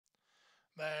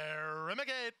They're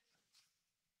Remigate.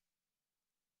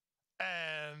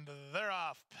 And they're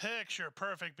off. Picture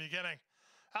perfect beginning.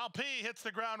 Alp hits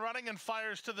the ground running and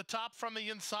fires to the top from the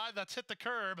inside. That's hit the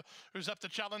curb. Who's up to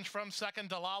challenge from second.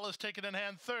 Dalal is taken in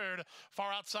hand third.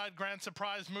 Far outside, Grand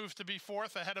Surprise moves to be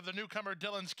fourth. Ahead of the newcomer,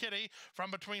 Dylan's Kitty.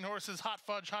 From between horses, Hot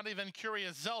Fudge Honey, then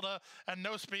Curious Zelda, and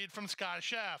No Speed from Sky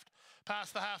Shaft.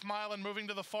 Past the half mile and moving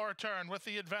to the far turn. With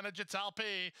the advantage, it's Alp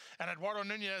and Eduardo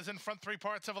Nunez in front 3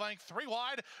 parts of a length. 3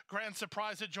 wide. Grand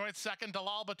Surprise at joint second.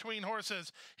 Dalal between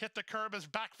horses. Hit the curb, is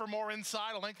back for more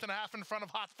inside. A length and a half in front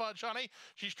of Hot Fudge Honey.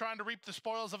 She's trying to reap the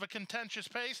spoils of a contentious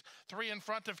pace. 3 in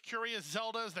front of Curious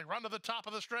Zelda as they run to the top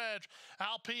of the stretch.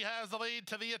 Alp has the lead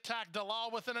to the attack. Dalal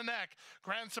within a neck.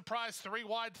 Grand Surprise 3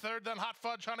 wide third, then Hot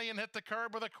Fudge Honey and hit the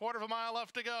curb with a quarter of a mile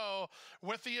left to go.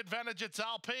 With the advantage, it's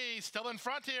Alp still in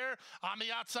front here. On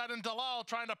the outside, and Dalal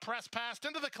trying to press past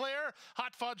into the clear.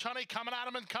 Hot Fudge Honey coming at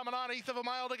him and coming on. 1/8 of a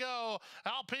mile to go.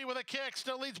 Alp with a kick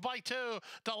still leads by 2.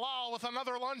 Dalal with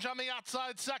another lunge on the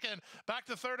outside second. Back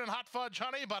to third and Hot Fudge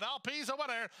Honey, but Alp's a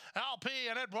winner. Alp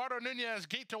and Eduardo Nunez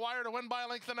gate to wire to win by a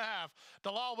length and a half.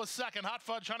 Dalal was second. Hot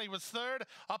Fudge Honey was third.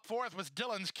 Up fourth was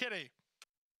Dylan's Kitty.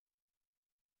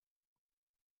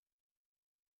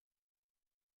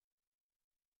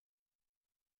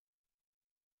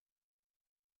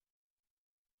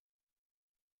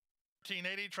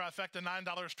 $18.80, trifecta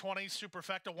 $9.20,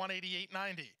 superfecta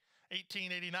 $188.90,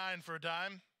 $18.89 for a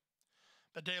dime.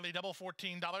 The daily double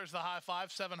 $14, the high five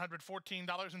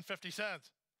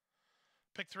 $714.50.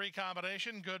 Pick 3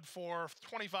 combination, good for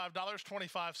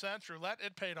 $25.25. Roulette,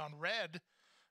 it paid on red.